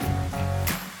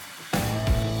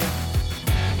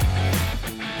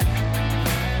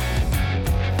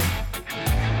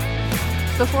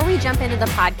Before we jump into the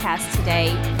podcast today,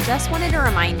 just wanted to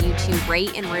remind you to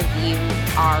rate and review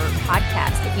our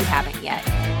podcast if you haven't yet.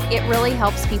 It really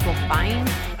helps people find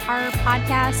our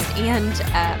podcast,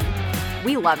 and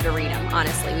we love to read them,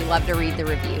 honestly. We love to read the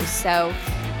reviews. So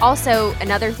also,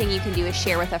 another thing you can do is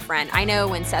share with a friend. I know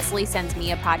when Cecily sends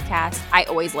me a podcast, I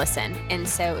always listen. And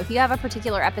so if you have a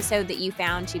particular episode that you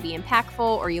found to be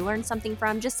impactful or you learned something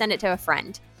from, just send it to a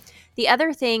friend. The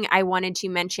other thing I wanted to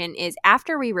mention is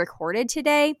after we recorded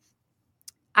today,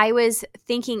 I was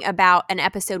thinking about an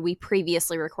episode we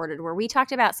previously recorded where we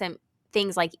talked about some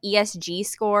things like ESG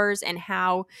scores and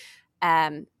how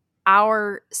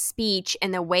our speech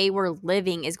and the way we're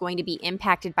living is going to be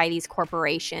impacted by these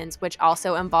corporations, which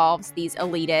also involves these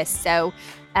elitists. So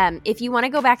if you want to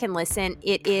go back and listen,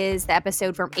 it is the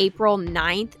episode from April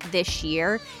 9th this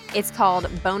year. It's called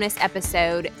Bonus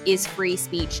Episode, Is Free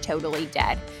Speech Totally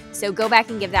Dead? So go back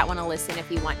and give that one a listen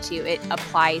if you want to. It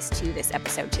applies to this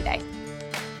episode today.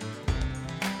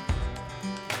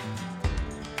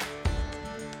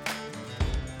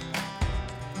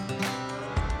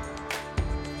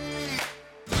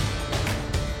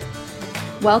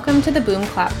 Welcome to the Boom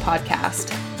Clap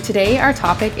podcast. Today our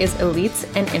topic is elites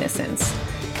and innocence.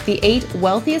 The 8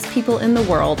 wealthiest people in the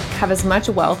world have as much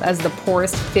wealth as the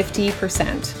poorest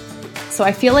 50%. So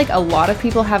I feel like a lot of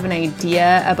people have an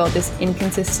idea about this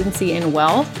inconsistency in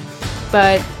wealth,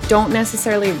 but don't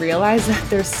necessarily realize that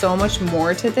there's so much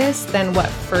more to this than what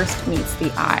first meets the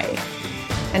eye.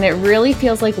 And it really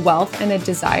feels like wealth and a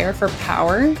desire for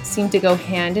power seem to go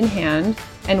hand in hand,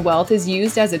 and wealth is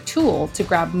used as a tool to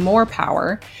grab more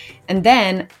power. And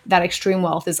then that extreme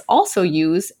wealth is also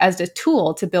used as a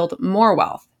tool to build more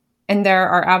wealth. And there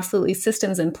are absolutely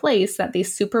systems in place that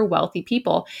these super wealthy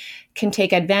people can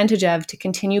take advantage of to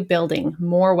continue building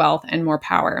more wealth and more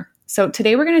power. So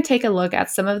today we're going to take a look at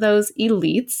some of those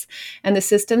elites and the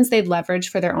systems they leverage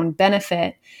for their own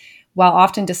benefit, while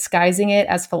often disguising it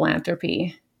as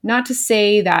philanthropy. Not to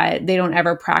say that they don't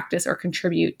ever practice or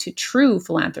contribute to true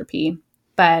philanthropy,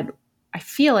 but I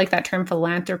feel like that term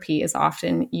philanthropy is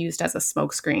often used as a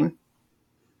smokescreen.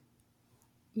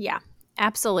 Yeah,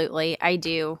 absolutely. I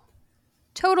do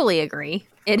totally agree.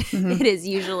 It is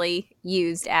usually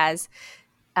used as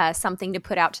something to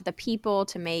put out to the people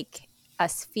to make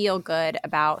us feel good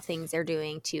about things they're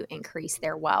doing to increase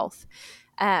their wealth.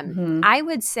 I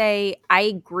would say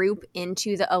I group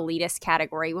into the elitist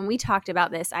category. When we talked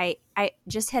about this, I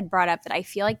just had brought up that I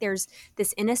feel like there's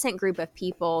this innocent group of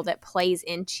people that plays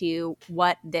into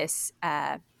what this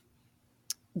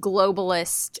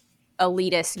globalist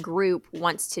elitist group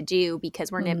wants to do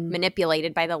because we're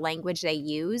manipulated by the language they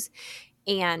use.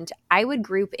 And I would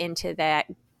group into that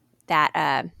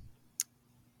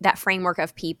framework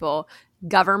of people,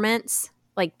 governments,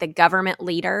 like the government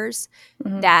leaders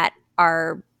that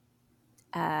are,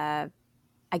 I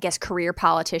guess, career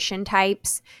politician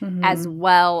types, as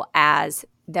well as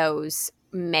those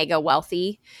mega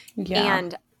wealthy. Yeah.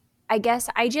 And I guess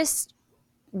I just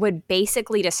would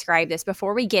basically describe this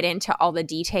before we get into all the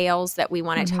details that we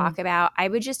want to talk about. I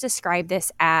would just describe this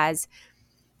as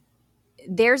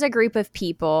there's a group of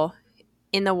people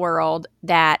in the world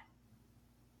that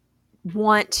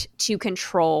want to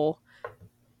control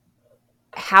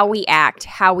how we act,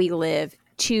 how we live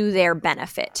to their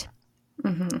benefit.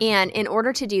 And in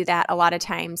order to do that, a lot of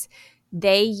times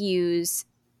they use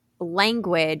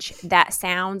language that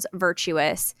sounds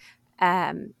virtuous.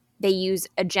 They use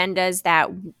agendas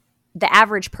that the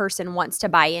average person wants to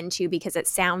buy into because it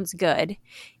sounds good,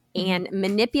 and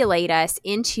manipulate us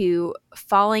into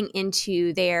falling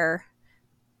into their,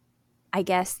 I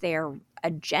guess, their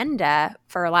agenda,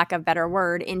 for lack of a better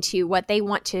word, into what they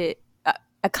want to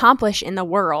accomplish in the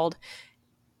world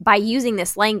by using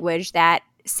this language that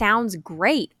sounds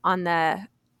great on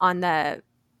the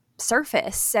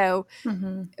surface. So,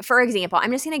 for example,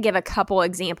 I'm just going to give a couple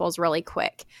examples really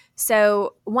quick.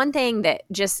 So, one thing that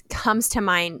just comes to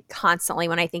mind constantly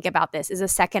when I think about this is the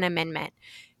Second Amendment.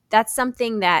 That's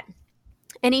something that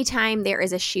anytime there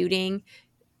is a shooting,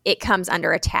 it comes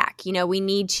under attack. You know, we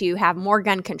need to have more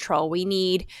gun control. We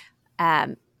need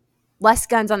less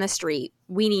guns on the street.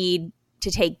 We need to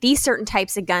take these certain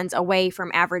types of guns away from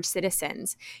average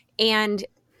citizens. And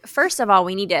first of all,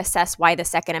 we need to assess why the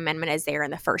Second Amendment is there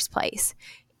in the first place.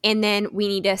 And then we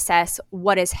need to assess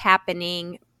what is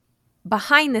happening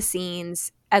behind the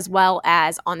scenes as well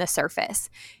as on the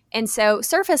surface. And so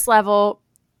surface level,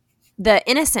 the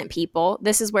innocent people,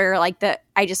 this is where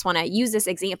I just want to use this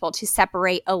example to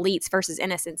separate elites versus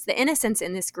innocents. The innocents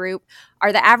in this group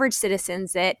are the average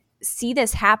citizens that see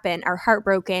this happen, are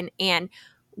heartbroken, and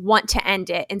want to end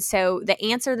it. And so the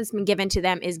answer that's been given to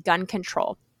them is gun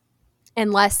control.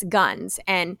 and less guns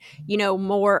and,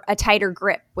 more a tighter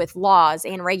grip with laws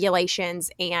and regulations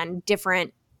and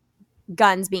different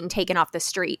guns being taken off the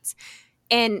streets.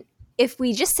 And if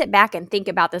we just sit back and think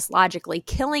about this logically,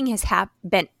 killing has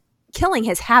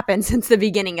happened since the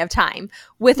beginning of time,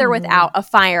 with or without a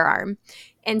firearm.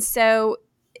 And so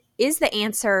is the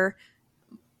answer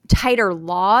tighter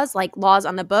laws, like laws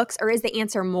on the books, or is the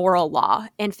answer moral law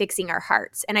and fixing our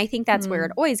hearts? And I think that's where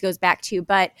it always goes back to.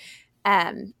 But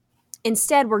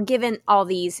instead, we're given all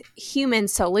these human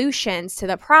solutions to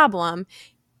the problem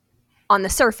on the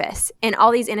surface. And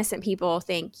all these innocent people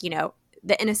think,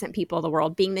 the innocent people of the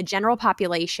world, being the general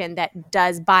population that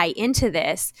does buy into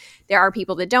this. There are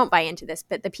people that don't buy into this,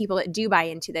 but the people that do buy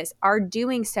into this are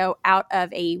doing so out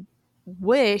of a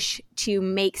wish to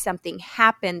make something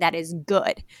happen that is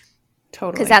good.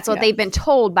 Totally. Because that's what they've been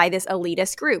told by this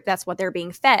elitist group. That's what they're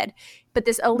being fed. But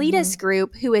this elitist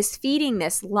group who is feeding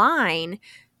this line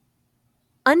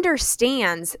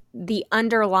understands the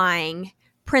underlying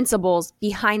principles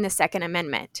behind the Second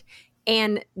Amendment.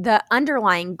 And the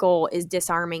underlying goal is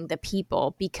disarming the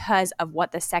people because of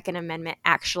what the Second Amendment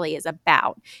actually is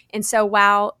about. And so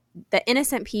while the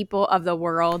innocent people of the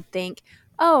world think,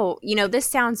 oh, this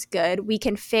sounds good, we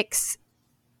can fix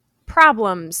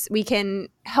problems, we can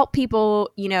help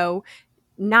people,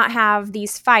 not have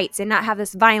these fights and not have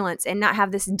this violence and not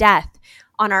have this death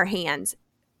on our hands.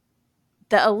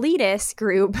 The elitist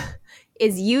group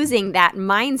is using that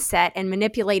mindset and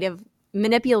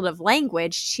manipulative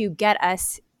language to get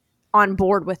us on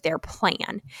board with their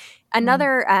plan.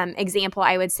 Another example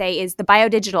I would say is the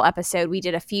biodigital episode we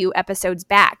did a few episodes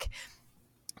back,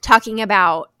 talking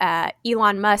about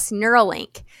Elon Musk's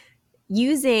Neuralink,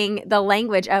 using the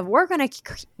language of we're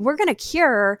gonna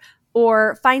cure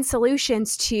or find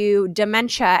solutions to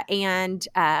dementia and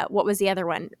what was the other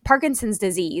one? Parkinson's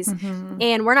disease.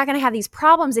 And we're not going to have these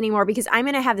problems anymore because I'm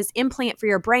going to have this implant for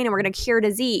your brain and we're going to cure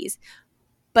disease.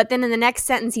 But then in the next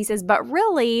sentence, he says, but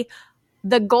really,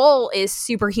 the goal is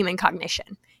superhuman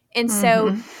cognition. And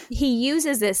so he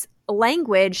uses this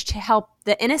language to help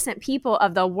the innocent people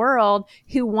of the world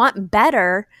who want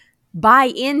better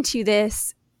buy into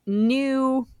this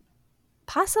new,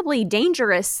 possibly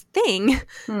dangerous thing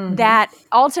that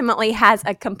ultimately has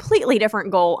a completely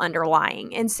different goal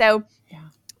underlying. And so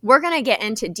we're going to get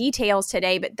into details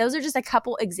today, but those are just a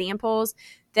couple examples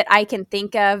that I can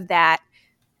think of that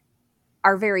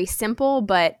are very simple,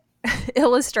 but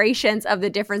illustrations of the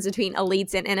difference between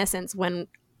elites and innocents when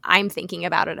I'm thinking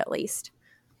about it, at least.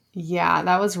 Yeah,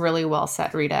 that was really well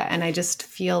said, Rita. And I just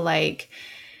feel like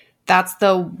that's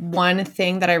the one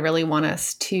thing that I really want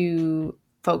us to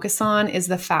focus on, is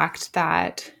the fact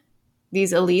that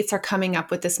these elites are coming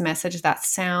up with this message that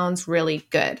sounds really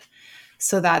good,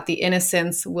 so that the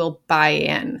innocents will buy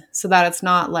in, so that it's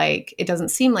not like, it doesn't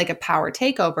seem like a power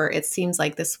takeover. It seems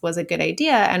like this was a good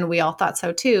idea and we all thought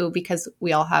so too, because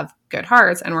we all have good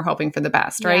hearts and we're hoping for the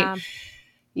best, right?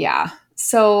 Yeah.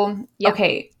 So,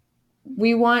 okay,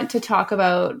 we want to talk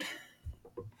about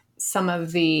some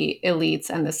of the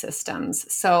elites and the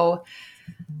systems. So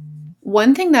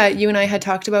one thing that you and I had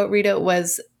talked about, Rita,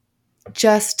 was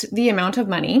just the amount of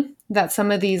money that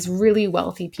some of these really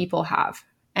wealthy people have,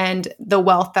 and the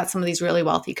wealth that some of these really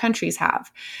wealthy countries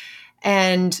have.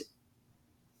 And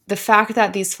the fact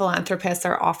that these philanthropists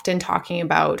are often talking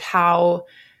about how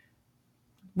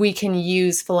we can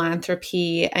use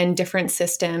philanthropy and different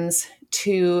systems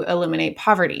to eliminate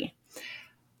poverty.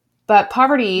 But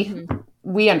poverty,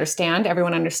 we understand,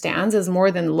 everyone understands, is more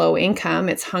than low income.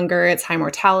 It's hunger, it's high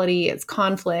mortality, it's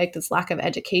conflict, it's lack of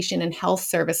education and health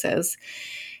services.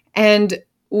 And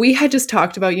we had just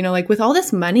talked about, like with all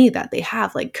this money that they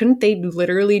have, like, couldn't they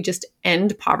literally just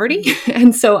end poverty?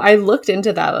 And so I looked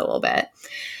into that a little bit.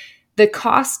 The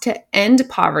cost to end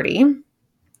poverty,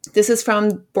 this is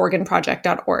from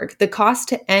BorgenProject.org. The cost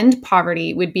to end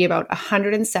poverty would be about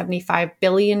 $175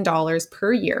 billion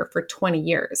per year for 20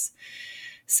 years.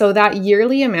 So that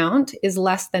yearly amount is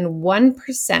less than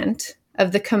 1%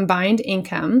 of the combined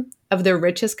income of the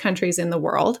richest countries in the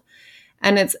world.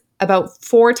 And it's about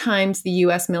 4 times the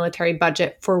US military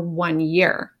budget for 1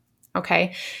 year.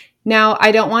 Okay. Now,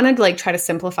 I don't want to try to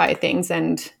simplify things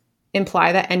and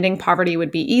imply that ending poverty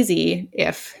would be easy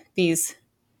if these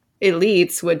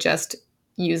elites would just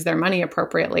use their money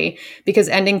appropriately, because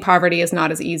ending poverty is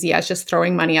not as easy as just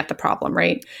throwing money at the problem,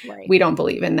 right? We don't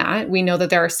believe in that. We know that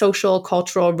there are social,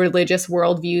 cultural, religious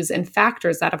worldviews and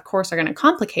factors that, of course, are going to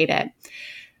complicate it.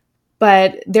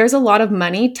 But there's a lot of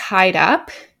money tied up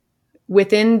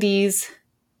within these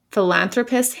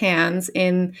philanthropists' hands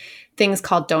in things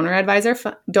called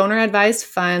donor-advised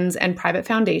funds and private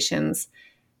foundations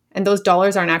and those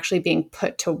dollars aren't actually being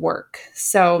put to work.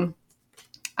 So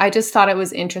I just thought it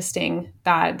was interesting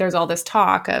that there's all this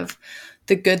talk of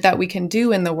the good that we can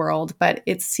do in the world, but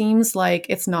it seems like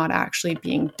it's not actually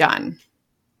being done.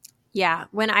 Yeah.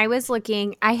 When I was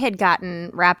looking, I had gotten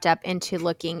wrapped up into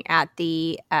looking at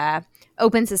the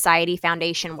Open Society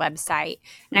Foundation website.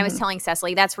 And I was telling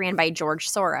Cecily that's ran by George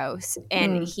Soros.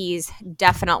 And he's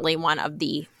definitely one of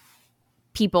the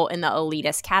people in the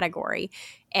elitist category.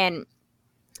 And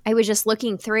I was just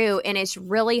looking through, and it's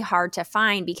really hard to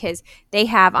find because they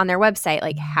have on their website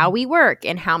like how we work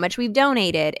and how much we've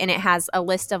donated, and it has a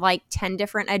list of like 10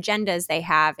 different agendas they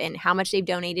have and how much they've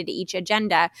donated to each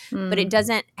agenda, but it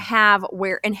doesn't have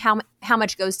where and how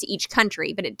much goes to each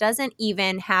country, but it doesn't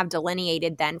even have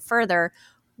delineated then further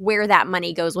where that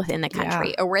money goes within the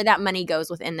country or where that money goes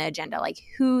within the agenda, like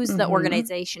who's the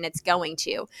organization it's going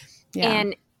to.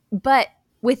 But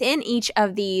within each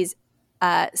of these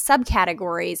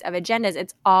subcategories of agendas,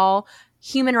 it's all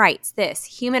human rights this,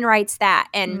 human rights that.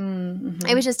 And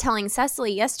I was just telling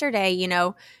Cecily yesterday, you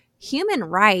know, human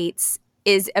rights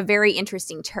is a very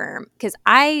interesting term because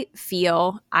I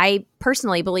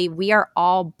personally believe we are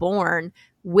all born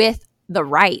with the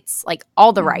rights, like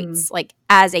all the rights, like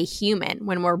as a human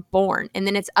when we're born. And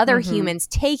then it's other humans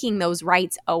taking those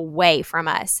rights away from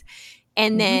us.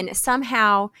 And then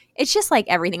somehow it's just like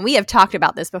everything. We have talked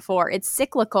about this before. It's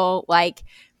cyclical, like,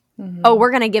 oh,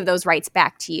 we're going to give those rights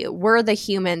back to you. We're the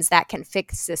humans that can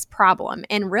fix this problem.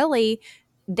 And really,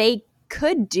 they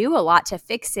could do a lot to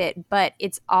fix it, but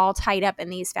it's all tied up in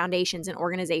these foundations and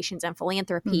organizations and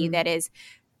philanthropy that is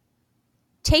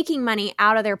taking money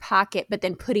out of their pocket, but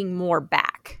then putting more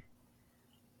back.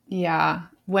 Yeah.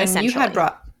 When you had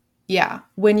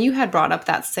brought up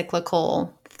that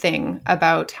cyclical thing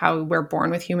about how we're born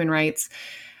with human rights,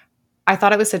 I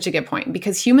thought it was such a good point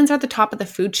because humans are at the top of the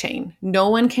food chain. No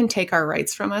one can take our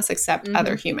rights from us except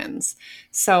other humans.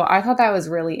 So I thought that was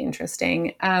really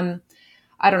interesting.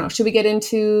 I don't know. Should we get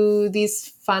into these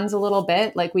funds a little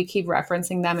bit? Like we keep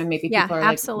referencing them and maybe people are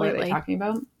absolutely. Like, what are they talking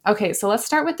about? Okay, so let's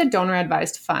start with the donor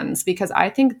advised funds because I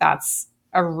think that's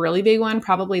a really big one,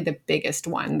 probably the biggest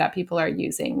one that people are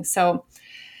using. So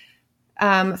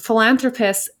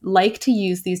philanthropists like to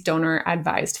use these donor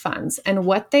advised funds. And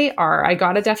what they are, I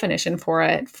got a definition for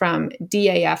it from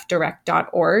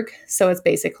dafdirect.org. So it's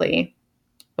basically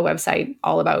a website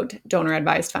all about donor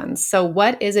advised funds. So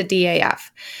what is a DAF?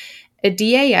 A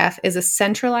DAF is a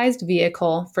centralized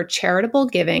vehicle for charitable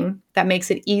giving that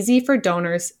makes it easy for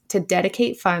donors to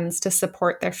dedicate funds to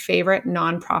support their favorite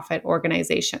nonprofit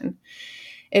organization.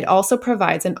 It also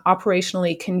provides an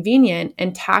operationally convenient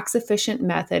and tax-efficient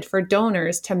method for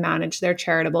donors to manage their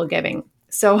charitable giving.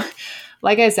 So,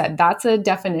 like I said, that's a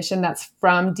definition that's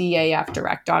from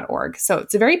dafdirect.org. So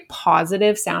it's a very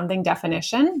positive sounding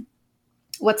definition.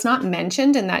 What's not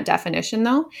mentioned in that definition,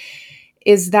 though,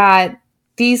 is that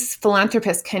these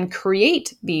philanthropists can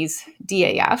create these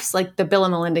DAFs, like the Bill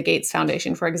and Melinda Gates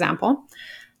Foundation, for example,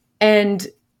 and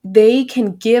they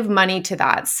can give money to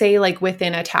that. Say like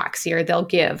within a tax year, they'll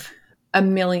give $1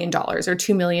 million or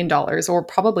 $2 million or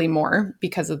probably more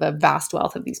because of the vast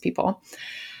wealth of these people.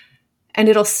 And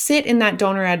it'll sit in that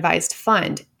donor advised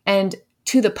fund. And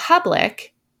to the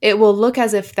public, it will look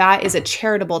as if that is a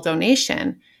charitable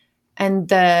donation. And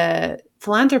the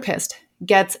philanthropist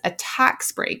gets a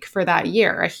tax break for that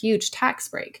year, a huge tax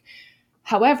break.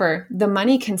 However, the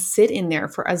money can sit in there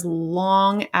for as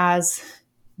long as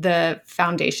the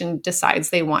foundation decides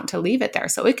they want to leave it there.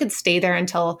 So it could stay there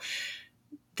until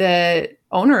the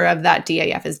owner of that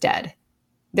DAF is dead.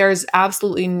 There's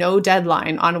absolutely no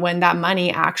deadline on when that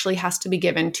money actually has to be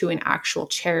given to an actual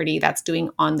charity that's doing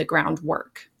on the ground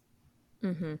work.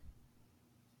 Which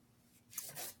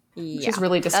is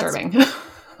really disturbing.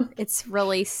 It's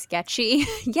really sketchy.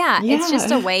 It's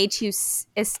just a way to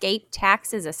escape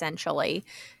taxes essentially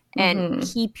and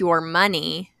keep your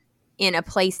money in a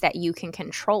place that you can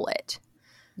control it.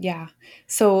 Yeah.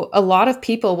 So a lot of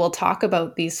people will talk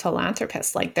about these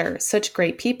philanthropists like they're such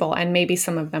great people, and maybe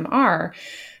some of them are,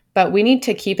 but we need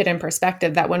to keep it in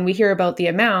perspective that when we hear about the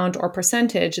amount or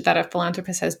percentage that a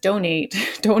philanthropist has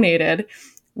donated,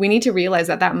 we need to realize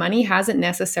that that money hasn't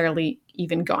necessarily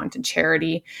even gone to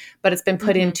charity, but it's been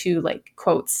put into like,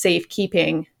 quote,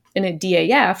 safekeeping in a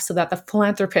DAF so that the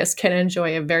philanthropist can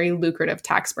enjoy a very lucrative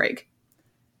tax break.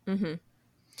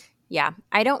 Yeah,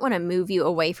 I don't want to move you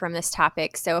away from this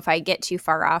topic. So if I get too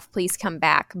far off, please come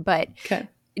back. But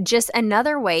just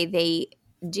another way they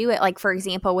do it, like, for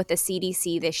example, with the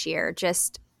CDC this year,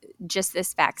 just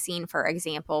this vaccine, for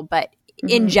example, but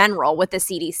in general with the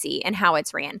CDC and how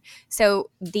it's ran. So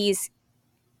these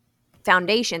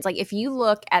foundations, like if you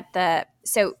look at the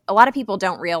so a lot of people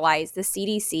don't realize the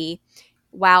CDC,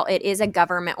 while it is a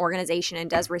government organization and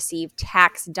does receive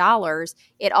tax dollars,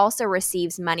 it also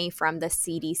receives money from the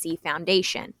CDC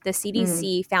Foundation. The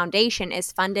CDC Foundation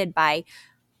is funded by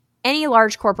any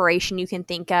large corporation you can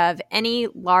think of, any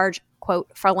large,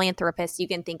 quote, philanthropist you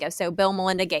can think of. So Bill,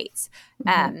 Melinda Gates,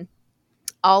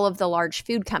 all of the large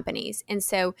food companies. And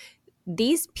so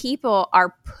these people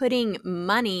are putting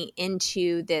money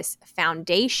into this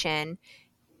foundation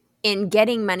in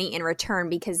getting money in return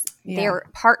because they're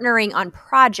partnering on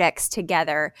projects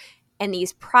together. And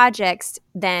these projects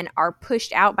then are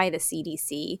pushed out by the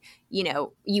CDC. You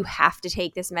know, you have to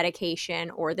take this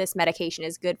medication, or this medication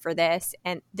is good for this,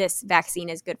 and this vaccine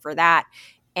is good for that.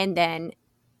 And then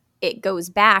it goes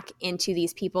back into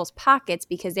these people's pockets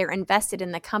because they're invested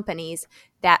in the companies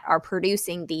that are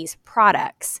producing these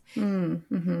products.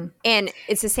 Mm-hmm. And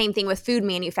it's the same thing with food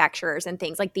manufacturers and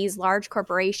things like these large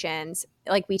corporations,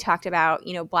 like we talked about,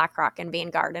 you know, BlackRock and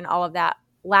Vanguard and all of that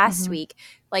last week.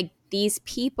 Like these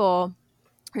people,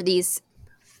 or these,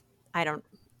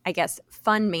 I guess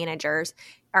fund managers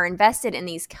are invested in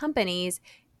these companies,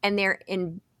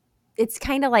 and it's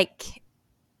kind of like,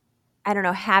 I don't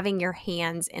know, having your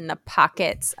hands in the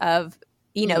pockets of,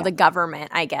 you know, the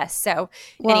government, I guess. So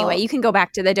anyway, you can go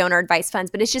back to the donor advised funds,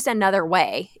 but it's just another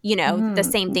way, you know, the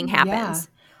same thing happens.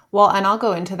 Yeah. Well, and I'll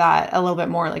go into that a little bit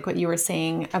more, like what you were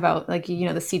saying about, like, you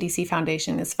know, the CDC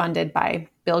Foundation is funded by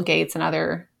Bill Gates and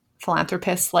other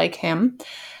philanthropists like him.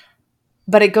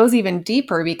 But it goes even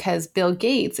deeper because Bill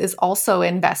Gates is also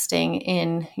investing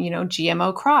in, you know,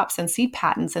 GMO crops and seed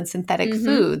patents and synthetic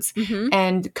foods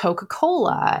and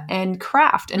Coca-Cola and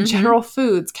Kraft and General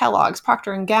Foods, Kellogg's,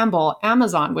 Procter & Gamble,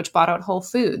 Amazon, which bought out Whole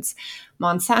Foods,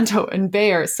 Monsanto and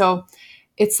Bayer. So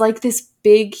it's like this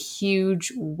big,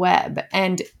 huge web.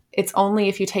 And it's only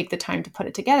if you take the time to put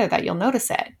it together that you'll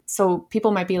notice it. So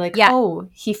people might be like, oh,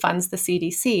 he funds the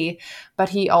CDC, but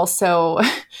he also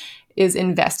is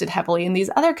invested heavily in these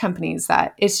other companies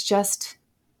that it's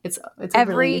a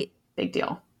really big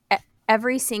deal.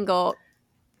 Every single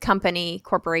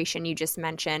corporation you just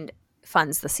mentioned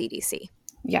funds the CDC.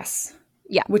 Yes.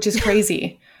 Yeah. Which is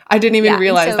crazy. I didn't even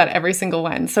realize that every single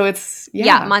one. So it's,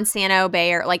 Monsanto,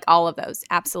 Bayer, like all of those.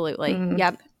 Absolutely.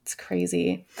 Yep. It's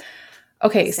crazy.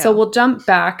 Okay. So we'll jump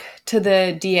back to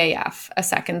the DAF a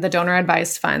second, the donor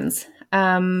advised funds.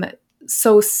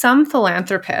 So some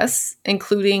philanthropists,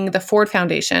 including the Ford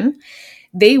Foundation,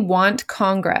 they want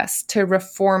Congress to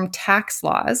reform tax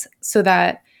laws so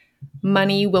that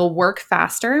money will work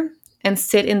faster and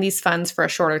sit in these funds for a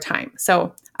shorter time.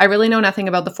 So I really know nothing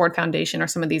about the Ford Foundation or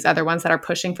some of these other ones that are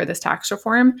pushing for this tax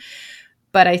reform,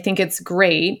 but I think it's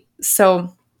great.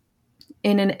 So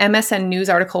in an MSN News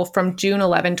article from June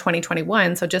 11,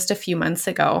 2021, so just a few months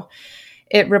ago,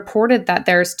 it reported that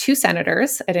there's two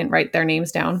senators, I didn't write their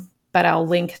names down, but I'll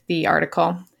link the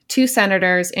article. Two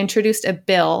senators introduced a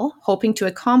bill hoping to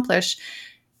accomplish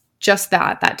just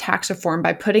that tax reform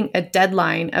by putting a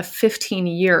deadline of 15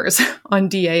 years on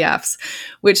DAFs,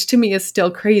 which to me is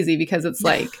still crazy because it's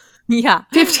like,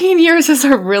 15 years is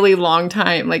a really long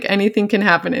time. Like anything can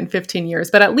happen in 15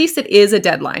 years, but at least it is a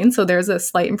deadline. So there's a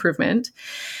slight improvement.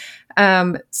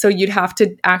 So you'd have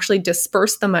to actually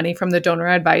disperse the money from the donor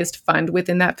advised fund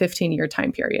within that 15-year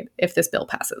time period if this bill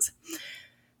passes.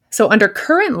 So under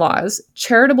current laws,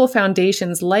 charitable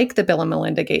foundations like the Bill and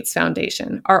Melinda Gates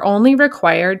Foundation are only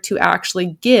required to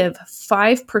actually give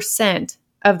 5%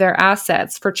 of their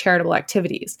assets for charitable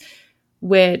activities,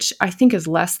 which I think is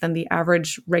less than the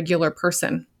average regular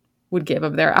person would give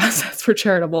of their assets for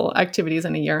charitable activities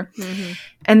in a year.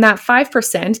 And that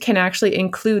 5% can actually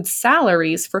include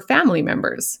salaries for family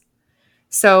members.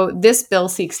 So this bill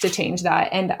seeks to change that.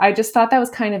 And I just thought that was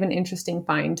kind of an interesting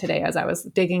find today as I was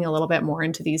digging a little bit more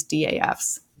into these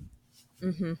DAFs.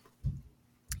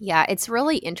 Yeah, it's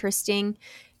really interesting.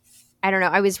 I don't know.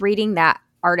 I was reading that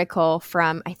article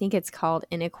from, I think it's called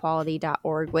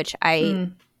inequality.org, which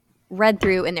I read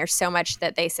through, and there's so much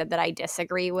that they said that I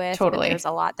disagree with. Totally. But there's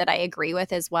a lot that I agree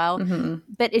with as well.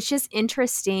 But it's just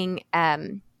interesting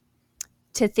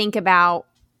to think about.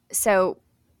 So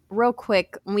real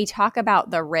quick, when we talk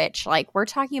about the rich, like we're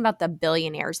talking about the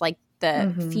billionaires, like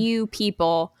the few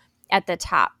people at the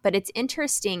top. But it's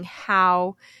interesting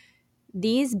how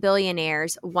these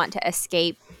billionaires want to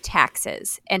escape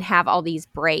taxes and have all these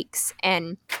breaks.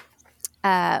 And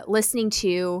listening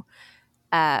to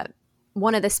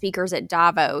one of the speakers at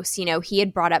Davos, you know, he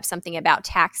had brought up something about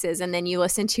taxes, and then you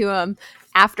listen to him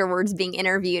afterwards being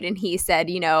interviewed, and he said,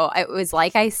 you know, it was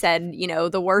like I said, you know,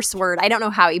 the worst word. I don't know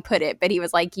how he put it, but he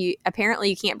was like, you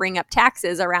can't bring up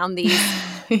taxes around these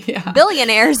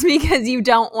billionaires because you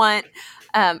don't want,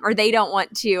 or they don't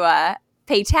want to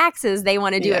pay taxes. They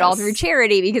want to do it all through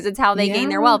charity because it's how they gain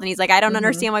their wealth. And he's like, I don't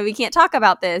understand why we can't talk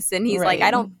about this. And he's like,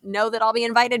 I don't know that I'll be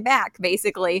invited back,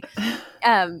 basically.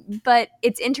 But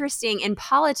it's interesting in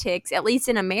politics, at least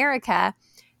in America,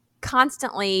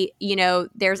 constantly,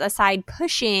 there's a side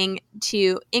pushing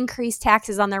to increase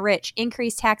taxes on the rich,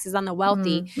 increase taxes on the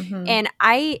wealthy. And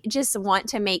I just want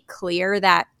to make clear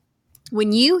that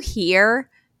when you hear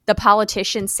the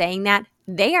politicians saying that,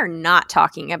 they are not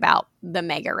talking about the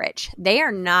mega rich. They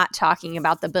are not talking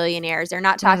about the billionaires. They're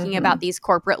not talking about these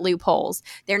corporate loopholes.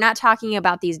 They're not talking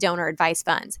about these donor advice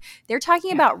funds. They're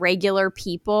talking about regular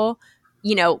people,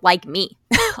 like me,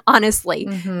 honestly.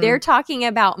 They're talking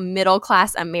about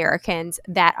middle-class Americans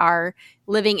that are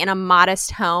living in a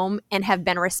modest home and have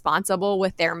been responsible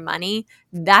with their money.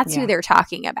 That's who they're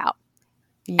talking about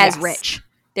as rich.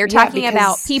 They're talking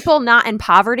about people not in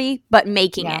poverty, but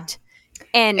making it.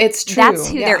 And it's true. That's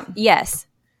who they're – yes.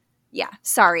 Yeah.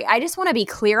 Sorry. I just want to be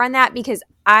clear on that because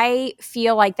I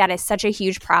feel like that is such a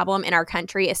huge problem in our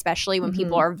country, especially when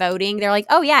people are voting. They're like,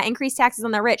 oh, yeah, increase taxes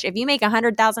on the rich. If you make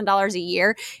 $100,000 a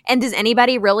year, and does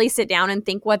anybody really sit down and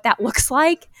think what that looks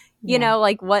like? You know,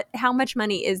 like how much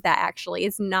money is that actually?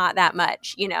 It's not that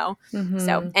much,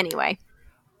 So anyway.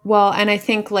 Well, and I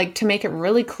think to make it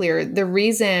really clear, the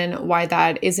reason why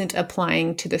that isn't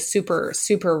applying to the super,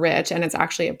 super rich and it's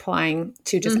actually applying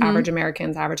to just average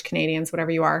Americans, average Canadians, whatever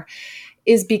you are,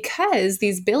 is because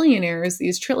these billionaires,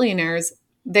 these trillionaires,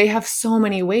 they have so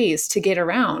many ways to get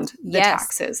around the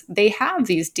taxes. They have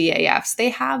these DAFs, they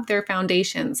have their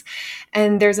foundations.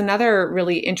 And there's another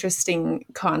really interesting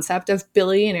concept of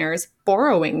billionaires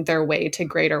borrowing their way to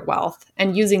greater wealth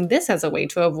and using this as a way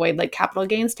to avoid capital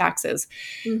gains taxes.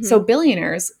 So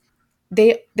billionaires,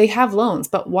 they have loans,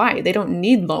 but why? They don't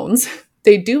need loans.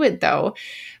 They do it though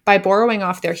by borrowing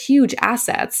off their huge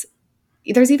assets.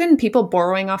 There's even people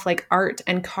borrowing off art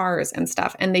and cars and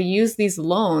stuff, and they use these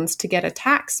loans to get a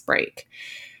tax break.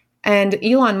 And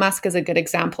Elon Musk is a good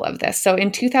example of this. So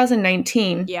in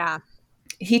 2019,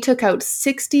 he took out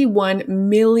 $61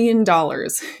 million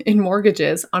in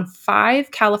mortgages on 5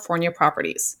 California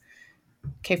properties.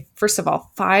 Okay, first of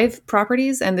all, 5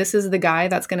 properties, and this is the guy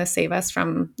that's going to save us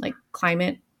from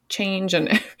climate change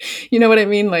and you know what I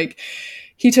mean?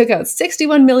 He took out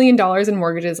 $61 million in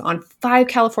mortgages on 5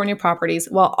 California properties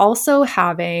while also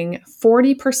having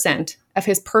 40% of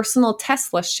his personal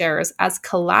Tesla shares as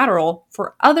collateral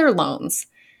for other loans.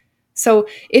 So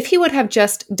if he would have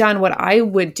just done what I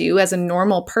would do as a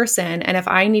normal person, and if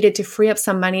I needed to free up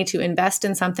some money to invest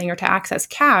in something or to access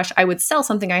cash, I would sell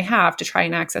something I have to try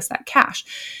and access that cash.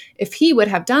 If he would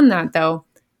have done that, though,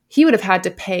 he would have had to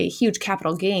pay huge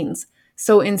capital gains.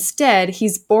 So instead,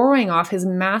 he's borrowing off his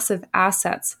massive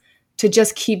assets to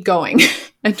just keep going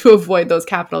and to avoid those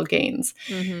capital gains.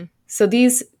 So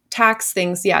these tax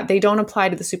things, they don't apply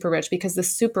to the super rich because the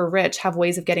super rich have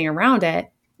ways of getting around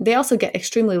it. They also get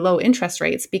extremely low interest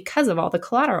rates because of all the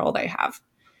collateral they have.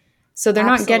 So they're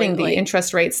not getting the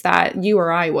interest rates that you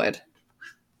or I would.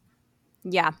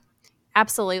 Yeah,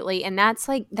 absolutely. And that's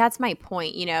my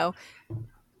point,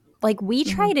 we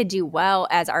try to do well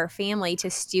as our family to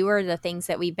steward the things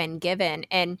that we've been given.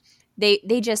 And the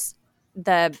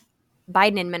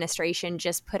Biden administration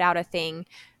just put out a thing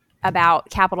about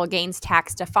capital gains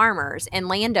tax to farmers and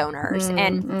landowners.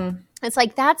 And it's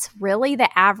that's really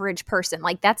the average person.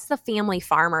 That's the family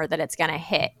farmer that it's going to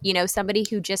hit, somebody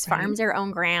who just farms their own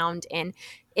ground, and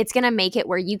it's going to make it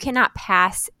where you cannot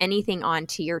pass anything on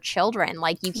to your children.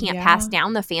 You can't pass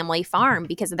down the family farm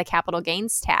because of the capital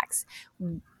gains tax.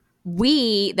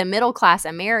 We, the middle-class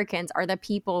Americans, are the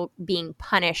people being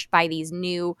punished by these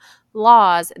new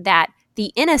laws that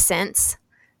the innocents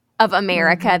of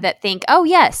America that think, oh,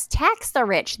 yes, tax the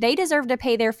rich. They deserve to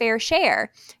pay their fair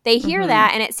share. They hear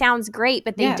that and it sounds great,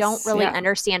 but they don't really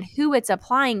understand who it's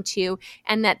applying to,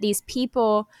 and that these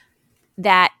people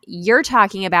that you're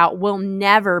talking about will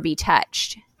never be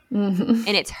touched. And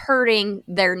it's hurting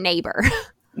their neighbor.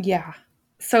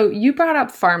 So you brought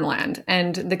up farmland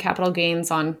and the capital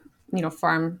gains on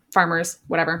farmers,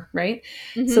 whatever, right?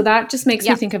 So that just makes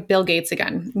me think of Bill Gates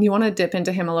again. You want to dip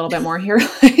into him a little bit more here?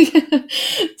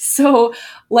 So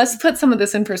let's put some of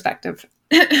this in perspective.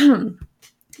 The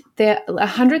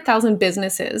 100,000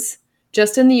 businesses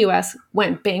just in the US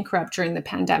went bankrupt during the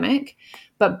pandemic,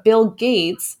 but Bill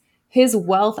Gates, his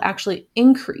wealth actually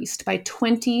increased by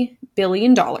 $20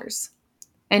 billion.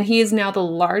 And he is now the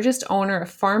largest owner of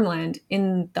farmland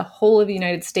in the whole of the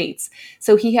United States.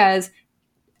 So he has,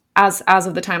 as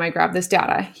of the time I grabbed this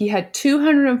data, he had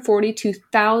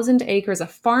 242,000 acres of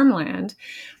farmland,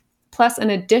 plus an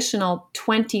additional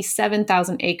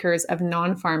 27,000 acres of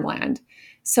non-farmland.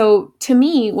 So to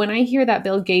me, when I hear that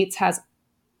Bill Gates has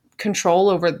control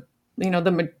over,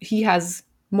 he has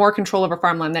more control over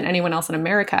farmland than anyone else in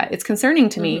America. It's concerning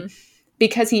to me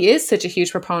because he is such a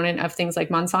huge proponent of things like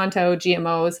Monsanto,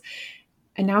 GMOs,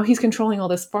 and now he's controlling all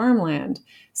this farmland.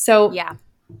 So Yeah.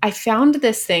 I found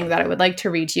this thing that I would like to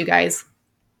read to you guys.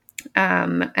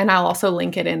 And I'll also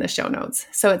link it in the show notes.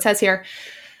 So it says here,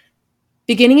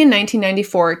 beginning in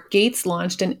 1994, Gates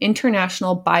launched an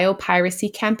international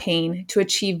biopiracy campaign to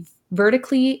achieve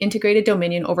vertically integrated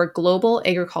dominion over global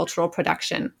agricultural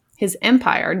production. His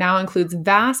empire now includes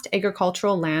vast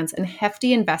agricultural lands and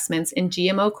hefty investments in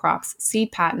GMO crops,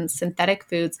 seed patents, synthetic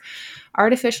foods,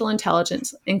 artificial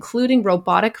intelligence, including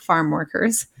robotic farm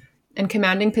workers, and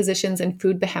commanding positions in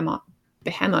food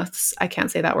behemoths, I can't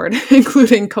say that word,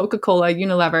 including Coca-Cola,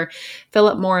 Unilever,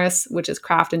 Philip Morris, which is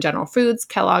Kraft and General Foods,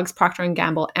 Kellogg's, Procter &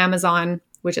 Gamble, Amazon,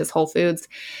 which is Whole Foods,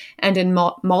 and in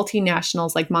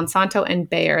multinationals like Monsanto and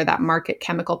Bayer that market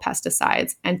chemical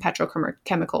pesticides and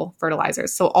petrochemical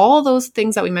fertilizers. So all those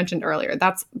things that we mentioned earlier,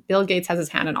 that's Bill Gates has his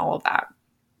hand in all of that.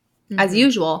 As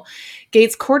usual,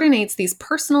 Gates coordinates these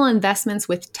personal investments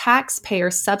with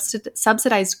taxpayer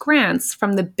subsidized grants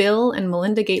from the Bill and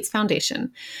Melinda Gates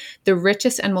Foundation, the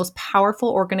richest and most powerful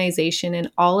organization in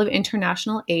all of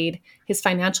international aid, his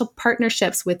financial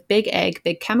partnerships with Big Ag,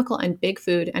 Big Chemical, and Big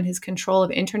Food, and his control of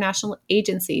international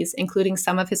agencies, including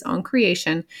some of his own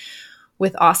creation,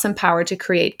 with awesome power to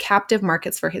create captive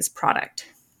markets for his product.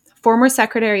 Former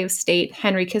Secretary of State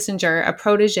Henry Kissinger, a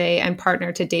protege and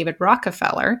partner to David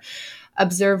Rockefeller,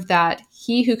 observed that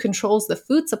he who controls the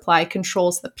food supply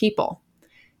controls the people.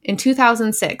 In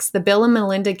 2006, the Bill and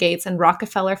Melinda Gates and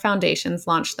Rockefeller Foundations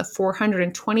launched the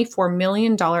 $424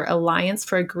 million Alliance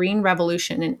for a Green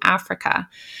Revolution in Africa,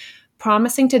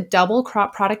 promising to double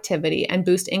crop productivity and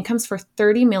boost incomes for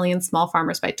 30 million small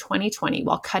farmers by 2020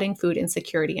 while cutting food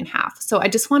insecurity in half. So I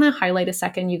just want to highlight a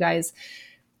second, you guys,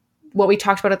 what we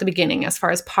talked about at the beginning as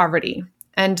far as poverty.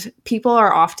 And people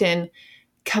are often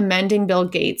commending Bill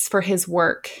Gates for his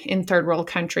work in third world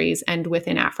countries and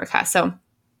within Africa. So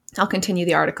I'll continue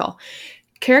the article.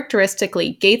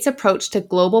 Characteristically, Gates' approach to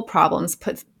global problems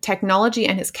puts technology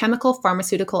and his chemical,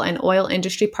 pharmaceutical, and oil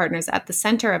industry partners at the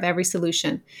center of every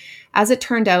solution. As it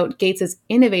turned out, Gates'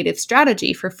 innovative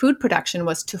strategy for food production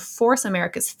was to force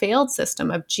America's failed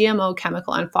system of GMO,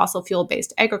 chemical, and fossil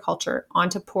fuel-based agriculture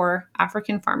onto poor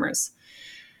African farmers.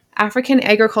 African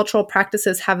agricultural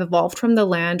practices have evolved from the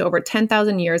land over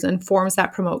 10,000 years in forms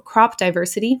that promote crop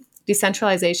diversity,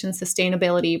 decentralization,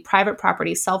 sustainability, private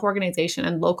property, self-organization,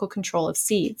 and local control of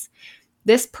seeds.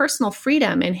 This personal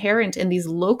freedom inherent in these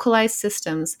localized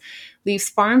systems leaves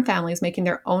farm families making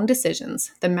their own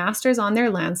decisions, the masters on their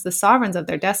lands, the sovereigns of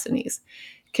their destinies.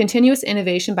 Continuous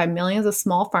innovation by millions of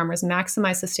small farmers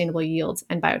maximize sustainable yields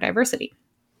and biodiversity.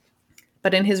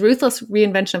 But in his ruthless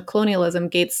reinvention of colonialism,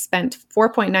 Gates spent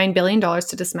 $4.9 billion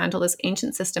to dismantle this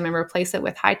ancient system and replace it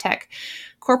with high-tech,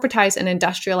 corporatized and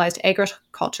industrialized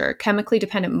agriculture, chemically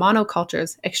dependent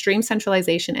monocultures, extreme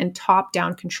centralization, and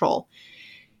top-down control.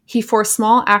 He forced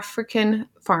small African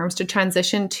farms to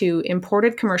transition to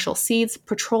imported commercial seeds,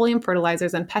 petroleum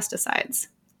fertilizers, and pesticides.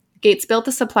 Gates built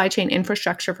the supply chain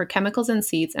infrastructure for chemicals and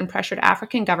seeds and pressured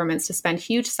African governments to spend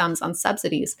huge sums on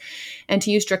subsidies and to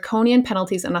use draconian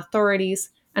penalties and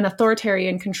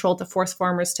authoritarian control to force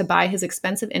farmers to buy his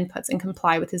expensive inputs and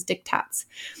comply with his diktats.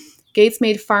 Gates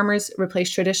made farmers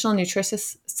replace traditional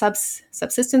nutritious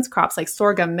subsistence crops like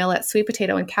sorghum, millet, sweet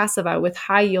potato, and cassava with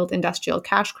high-yield industrial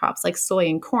cash crops like soy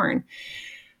and corn,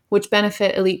 which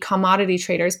benefit elite commodity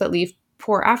traders but leave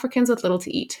poor Africans with little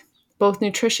to eat. Both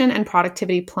nutrition and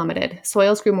productivity plummeted.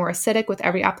 Soils grew more acidic with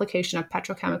every application of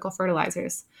petrochemical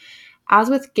fertilizers. As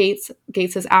with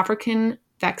Gates's African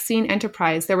vaccine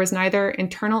enterprise, there was neither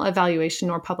internal evaluation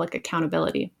nor public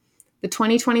accountability. The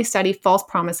 2020 study, False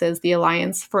Promises, the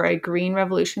Alliance for a Green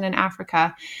Revolution in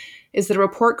Africa, is the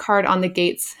report card on the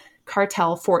Gates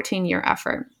cartel 14-year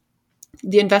effort.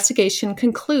 The investigation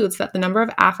concludes that the number of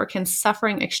Africans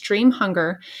suffering extreme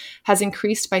hunger has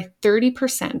increased by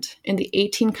 30% in the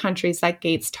 18 countries that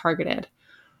Gates targeted.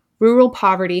 Rural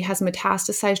poverty has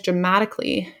metastasized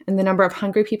dramatically, and the number of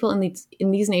hungry people in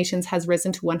these nations has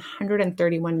risen to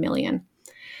 131 million.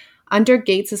 Under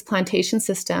Gates's plantation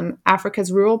system,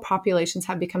 Africa's rural populations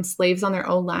have become slaves on their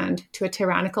own land to a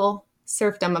tyrannical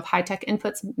serfdom of high-tech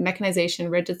inputs, mechanization,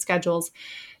 rigid schedules,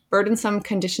 burdensome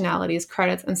conditionalities,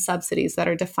 credits, and subsidies that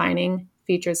are defining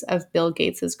features of Bill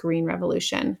Gates's green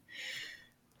revolution.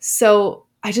 So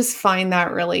I just find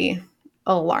that really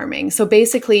alarming. So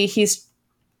basically, he's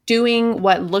doing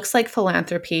what looks like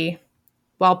philanthropy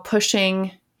while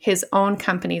pushing his own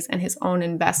companies and his own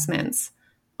investments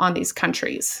on these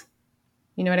countries.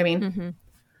 You know what I mean? Mm-hmm.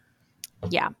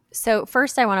 Yeah. So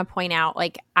first I want to point out,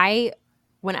 like,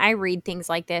 when I read things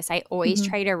like this, I always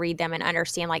try to read them and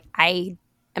understand, like, I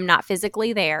am not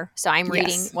physically there. So I'm reading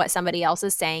Yes. what somebody else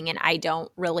is saying, and I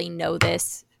don't really know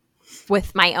this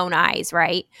with my own eyes,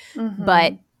 right?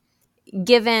 But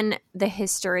given the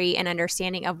history and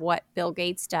understanding of what Bill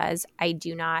Gates does, I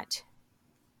do not,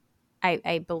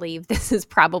 I believe this is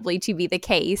probably to be the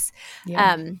case.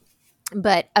 Yeah.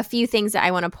 But a few things that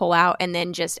I want to pull out, and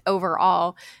then just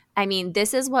overall, I mean,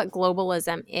 this is what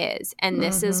globalism is, and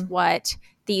this is what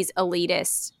these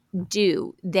elitists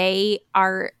do. They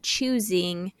are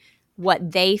choosing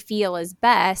what they feel is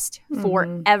best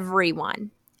for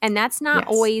everyone. And that's not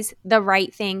always the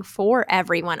right thing for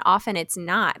everyone. Often it's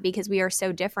not, because we are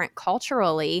so different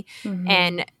culturally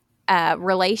and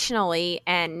relationally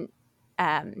and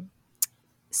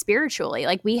spiritually.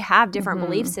 Like, we have different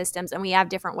belief systems and we have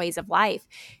different ways of life,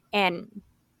 and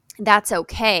that's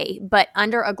okay. But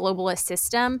under a globalist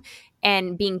system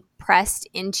and being pressed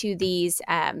into these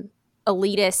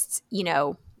elitists, you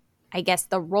know, I guess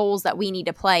the roles that we need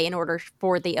to play in order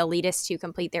for the elitists to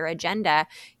complete their agenda,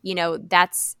 you know,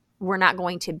 we're not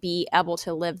going to be able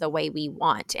to live the way we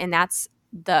want. And that's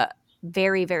the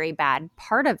very, very bad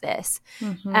part of this.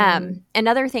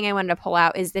 Another thing I wanted to pull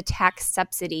out is the tax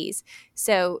subsidies.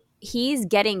 So he's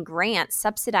getting grants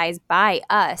subsidized by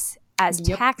us as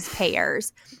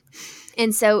taxpayers.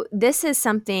 And so this is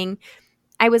something,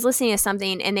 I was listening to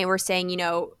something and they were saying, you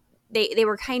know, they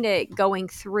were kind of going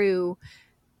through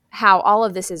how all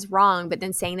of this is wrong, but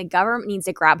then saying the government needs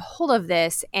to grab hold of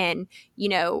this and, you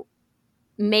know,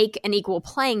 make an equal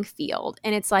playing field.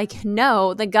 And it's like,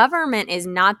 no, the government is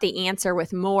not the answer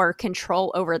with more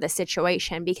control over the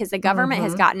situation, because the government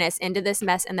has gotten us into this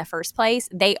mess in the first place.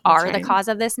 They are the cause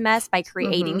of this mess by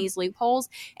creating these loopholes,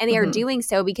 and they are doing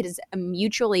so because it's a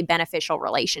mutually beneficial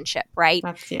relationship, right?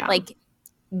 Like,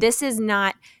 this is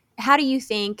not, how do you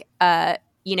think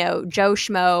you know, Joe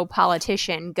Schmo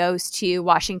politician goes to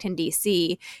Washington,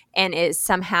 D.C. and is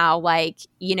somehow like,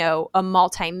 you know, a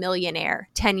multimillionaire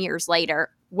 10 years later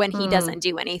when he doesn't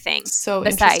do anything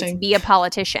besides be a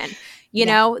politician? You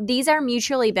know, these are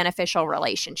mutually beneficial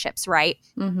relationships, right?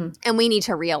 And we need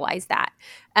to realize that.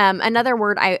 Another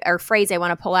word or phrase I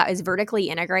want to pull out is vertically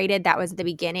integrated. That was the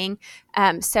beginning.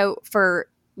 So for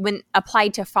when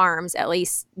applied to farms, at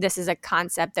least this is a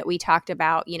concept that we talked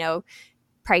about, you know,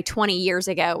 probably 20 years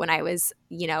ago when I was,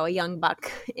 you know, a young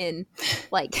buck in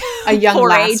like a young 4-H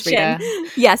lass, Rita.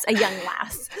 Yes, a young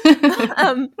lass.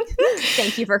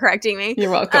 Thank you for correcting me.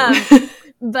 You're welcome.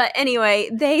 But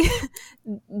anyway,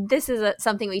 this is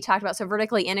something we talked about. So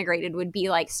vertically integrated would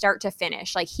be like start to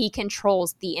finish. Like, he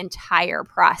controls the entire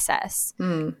process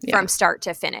from start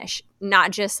to finish,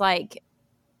 not just like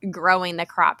growing the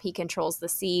crop. He controls the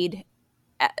seed,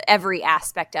 every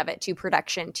aspect of it, to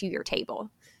production, to your table.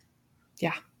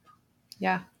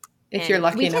 Yeah. If you're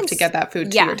lucky enough to get that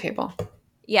food to your table.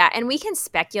 Yeah. And we can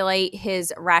speculate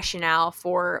his rationale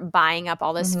for buying up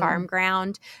all this farm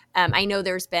ground. I know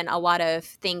there's been a lot of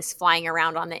things flying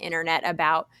around on the internet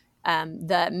about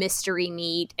the mystery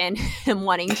meat and him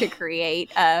wanting to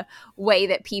create a way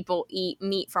that people eat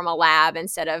meat from a lab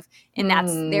instead of, and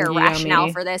that's their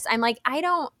rationale for this. I'm like,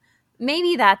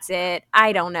 maybe that's it.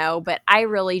 I don't know. But I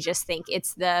really just think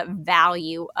it's the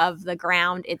value of the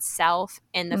ground itself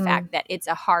and the fact that it's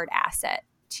a hard asset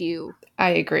to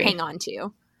hang on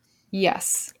to.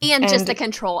 Yes. And just the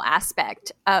control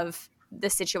aspect of the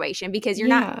situation, because you're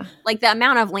not like, the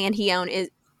amount of land he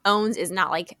owns is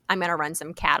not like, I'm going to run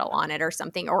some cattle on it or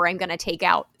something, or I'm going to take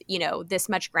out, you know, this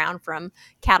much ground from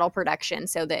cattle production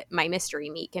so that my mystery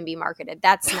meat can be marketed.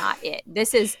 That's not it.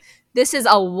 This is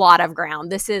a lot of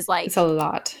ground. This is like, it's a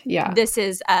lot. Yeah. This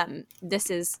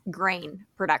is grain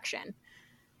production.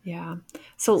 Yeah.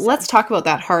 So let's talk about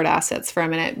that hard assets for a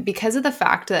minute, because of the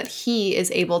fact that he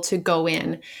is able to go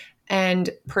in and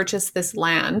purchase this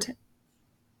land.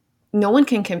 No one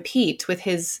can compete with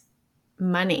his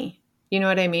money. You know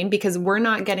what I mean? Because we're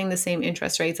not getting the same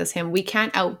interest rates as him. We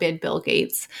can't outbid Bill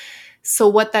Gates. So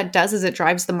what that does is it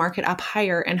drives the market up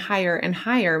higher and higher and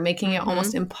higher, making it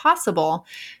almost impossible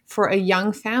for a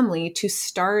young family to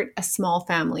start a small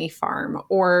family farm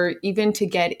or even to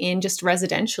get in just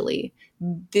residentially.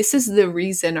 This is the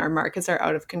reason our markets are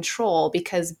out of control,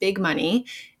 because big money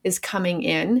is coming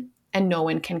in and no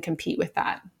one can compete with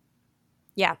that.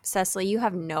 Yeah, Cecily, you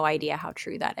have no idea how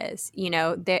true that is. You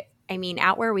know, I mean,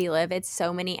 out where we live, it's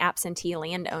so many absentee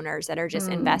landowners that are just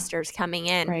investors coming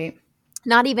in. Right.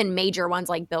 Not even major ones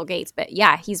like Bill Gates, but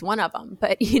yeah, he's one of them.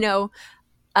 But, you know,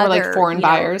 or like foreign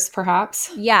buyers,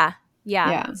 perhaps. Yeah.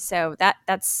 So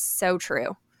that's so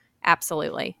true.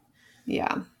 Absolutely.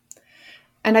 Yeah.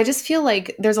 And I just feel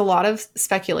like there's a lot of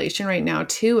speculation right now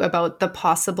too about the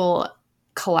possible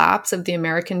collapse of the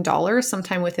American dollar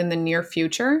sometime within the near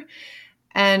future.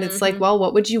 And it's like, well,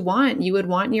 what would you want? You would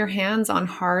want your hands on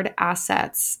hard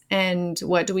assets. And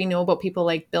what do we know about people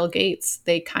like Bill Gates?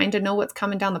 They kind of know what's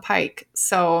coming down the pike.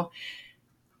 So,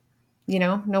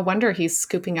 no wonder he's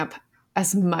scooping up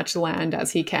as much land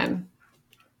as he can.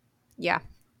 Yeah.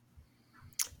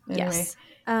 Anyway.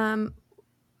 Yes.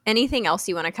 Anything else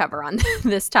you want to cover on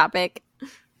this topic?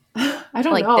 I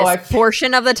don't know. This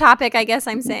portion of the topic, I guess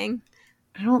I'm saying.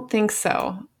 I don't think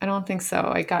so.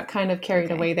 I got kind of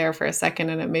carried away there for a second,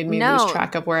 and it made me lose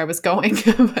track of where I was going.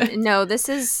 No, this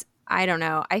is, I don't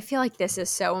know. I feel like this is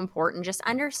so important. Just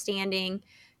understanding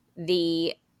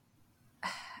the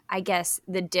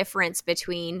difference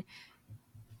between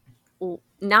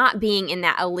not being in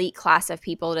that elite class of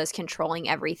people that's controlling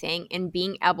everything and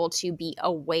being able to be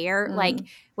aware. Like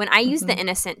when I use the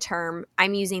innocent term,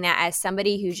 I'm using that as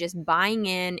somebody who's just buying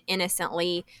in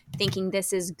innocently, thinking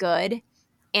this is good.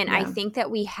 And I think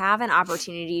that we have an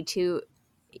opportunity to,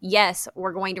 yes,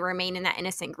 we're going to remain in that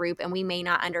innocent group and we may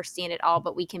not understand it all,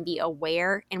 but we can be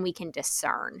aware and we can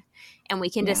discern and we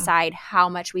can decide how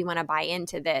much we want to buy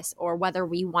into this or whether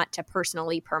we want to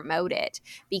personally promote it,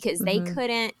 because they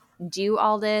couldn't do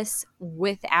all this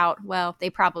without, well, they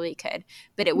probably could,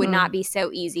 but it would not be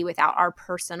so easy without our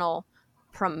personal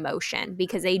promotion,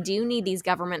 because they do need these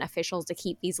government officials to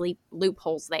keep these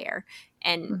loopholes there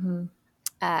and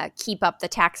keep up the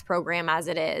tax program as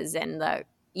it is. And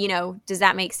does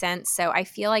that make sense? So I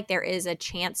feel like there is a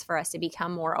chance for us to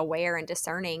become more aware and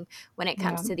discerning when it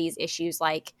comes to these issues,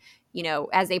 like,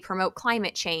 as they promote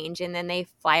climate change and then they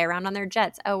fly around on their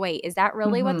jets. Oh, wait, is that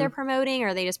really what they're promoting? Or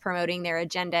are they just promoting their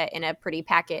agenda in a pretty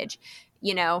package,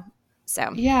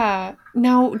 So. Yeah.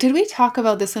 Now, did we talk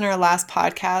about this in our last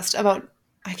podcast about,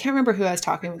 I can't remember who I was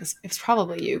talking with. It was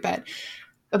probably you, but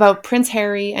about Prince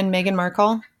Harry and Meghan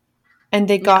Markle. And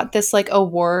they got this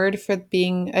award for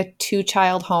being a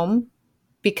 2-child home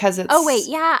because it's. Oh, wait.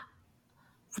 Yeah.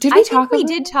 Did we talk? We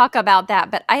did talk about that,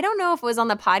 but I don't know if it was on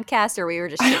the podcast or we were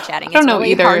just chit chatting. I don't know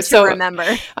really either. Hard to remember.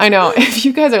 I know if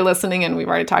you guys are listening and we've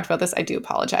already talked about this, I do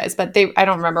apologize, but I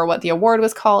don't remember what the award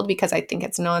was called because I think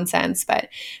it's nonsense. But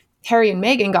Harry and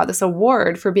Meghan got this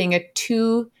award for being a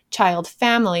 2-child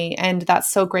family, and that's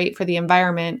so great for the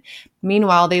environment.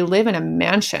 Meanwhile, they live in a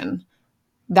mansion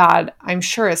that I'm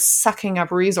sure is sucking up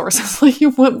resources like you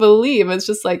wouldn't believe. It's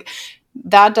just like,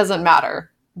 that doesn't matter.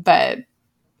 But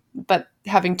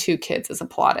having 2 kids is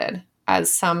applauded as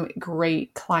some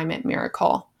great climate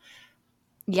miracle.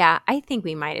 Yeah, I think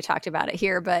we might have talked about it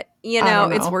here, but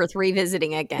it's worth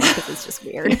revisiting again because it's just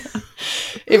weird.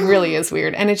 It really is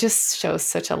weird. And it just shows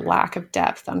such a lack of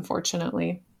depth,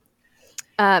 unfortunately.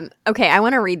 Okay, I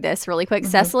want to read this really quick.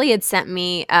 Cecily had sent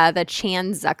me the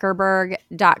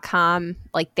chanzuckerberg.com,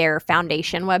 their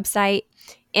foundation website.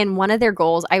 And one of their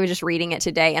goals, I was just reading it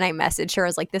today and I messaged her. I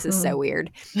was like, this is so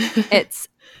weird. It's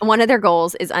one of their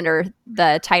goals is under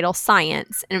the title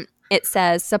Science. And it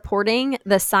says supporting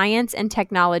the science and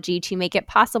technology to make it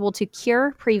possible to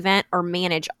cure, prevent, or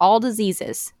manage all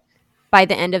diseases by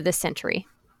the end of the century.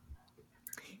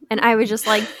 And I was just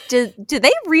like, do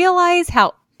they realize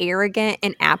how arrogant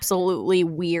and absolutely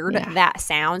weird that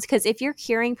sounds? Because if you're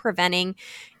curing, preventing,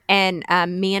 and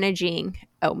managing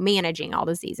all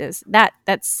diseases,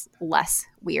 that's less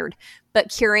weird. But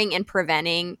curing and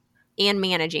preventing and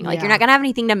managing, you're not gonna have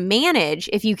anything to manage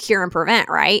if you cure and prevent,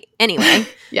 right? Anyway,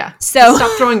 so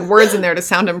stop throwing words in there to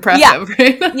sound impressive.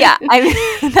 Right?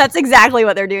 That's exactly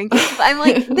what they're doing. But I'm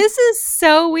like, this is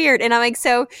so weird. And I'm like,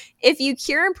 so if you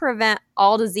cure and prevent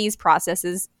all disease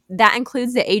processes, that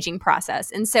includes the aging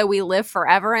process. And so we live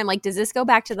forever. And does this go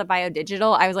back to the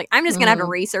biodigital? I was like, I'm just going to have to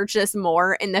research this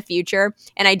more in the future.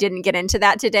 And I didn't get into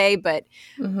that today, but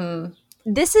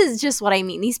this is just what I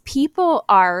mean. These people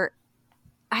are,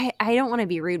 I don't want to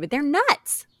be rude, but they're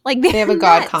nuts. They have a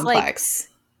God complex.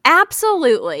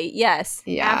 Absolutely. Yes.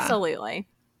 Yeah. Absolutely.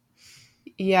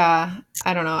 Yeah.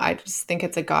 I don't know. I just think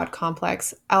it's a God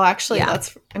complex. I'm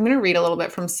going to read a little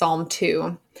bit from Psalm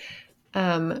 2.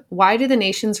 Why do the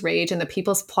nations rage and the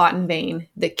peoples plot in vain?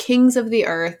 The kings of the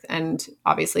earth, and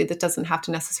obviously that doesn't have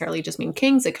to necessarily just mean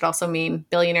kings. It could also mean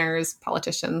billionaires,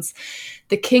 politicians.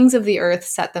 The kings of the earth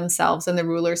set themselves and the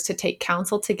rulers to take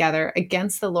counsel together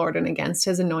against the Lord and against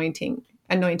his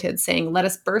anointed, saying, let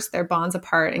us burst their bonds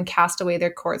apart and cast away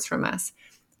their cords from us.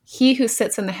 He who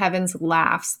sits in the heavens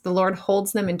laughs. The Lord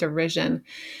holds them in derision.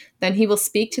 Then he will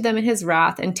speak to them in his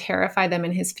wrath and terrify them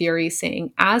in his fury,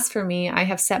 saying, As for me, I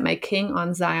have set my king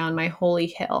on Zion, my holy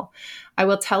hill. I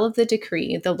will tell of the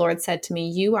decree. The Lord said to me,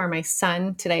 You are my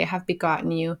son. Today I have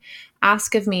begotten you.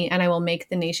 Ask of me, and I will make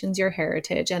the nations your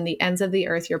heritage, and the ends of the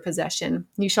earth your possession.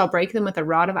 You shall break them with a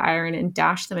rod of iron and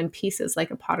dash them in pieces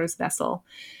like a potter's vessel.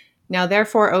 Now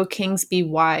therefore, O kings, be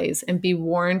wise, and be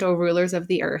warned, O rulers of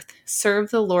the earth.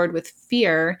 Serve the Lord with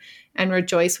fear, and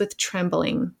rejoice with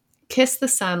trembling. Kiss the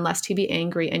Son, lest he be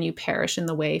angry, and you perish in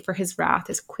the way, for his wrath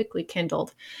is quickly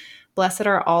kindled. Blessed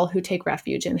are all who take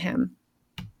refuge in him.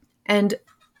 And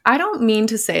I don't mean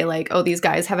to say like, oh, these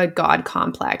guys have a God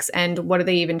complex, and what are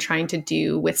they even trying to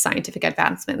do with scientific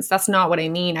advancements? That's not what I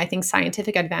mean. I think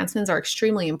scientific advancements are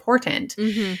extremely important.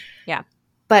 Mm-hmm. Yeah.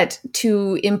 But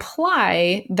to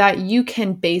imply that you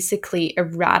can basically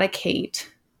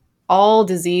eradicate all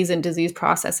disease and disease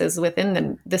processes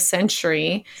within the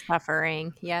century.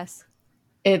 Suffering, yes.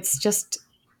 It's just,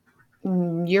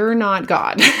 you're not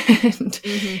God. And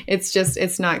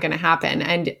it's not going to happen.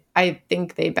 And I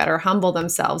think they better humble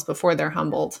themselves before they're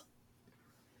humbled.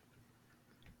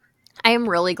 I am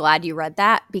really glad you read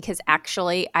that, because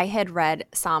actually I had read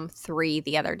Psalm 3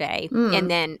 the other day and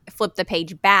then flipped the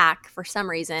page back for some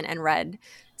reason and read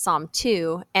Psalm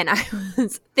 2, and I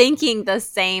was thinking the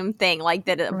same thing, like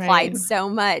that it applied so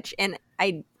much, and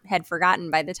I had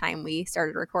forgotten by the time we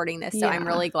started recording this. So I'm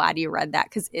really glad you read that,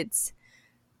 because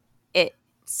it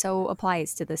so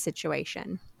applies to the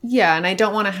situation. Yeah, and I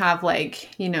don't want to have like,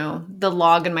 the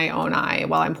log in my own eye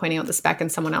while I'm pointing out the speck in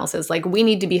someone else's. Like, we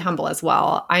need to be humble as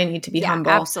well. I need to be humble.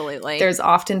 Absolutely. There's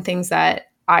often things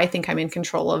that I think I'm in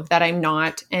control of that I'm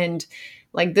not, and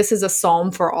like, this is a psalm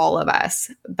for all of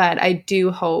us, but I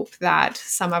do hope that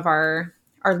some of our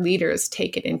leaders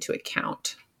take it into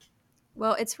account.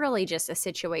 Well, it's really just a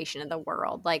situation of the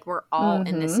world. Like, we're all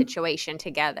in this situation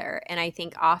together. And I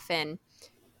think often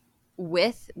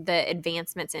with the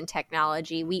advancements in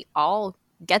technology, we all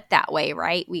get that way,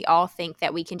 right? We all think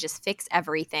that we can just fix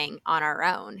everything on our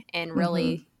own. And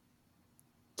really,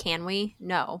 can we?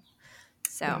 No.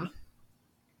 So.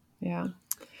 Yeah.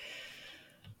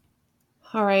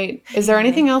 All right. Is there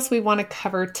anything else we want to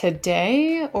cover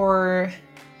today or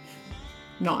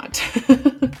not?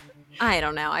 I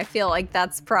don't know. I feel like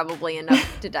that's probably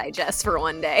enough to digest for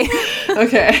one day.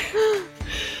 Okay.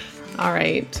 All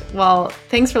right. Well,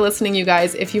 thanks for listening, you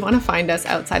guys. If you want to find us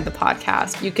outside the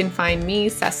podcast, you can find me,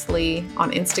 Cecily,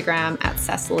 on Instagram at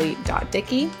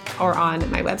cecily.dickey or on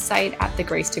my website at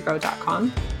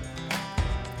thegracetogrow.com.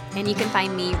 And you can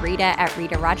find me, Rita, at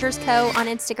Rita Rogers Co. on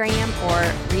Instagram or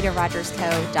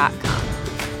ritarogersco.com.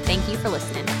 Thank you for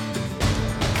listening.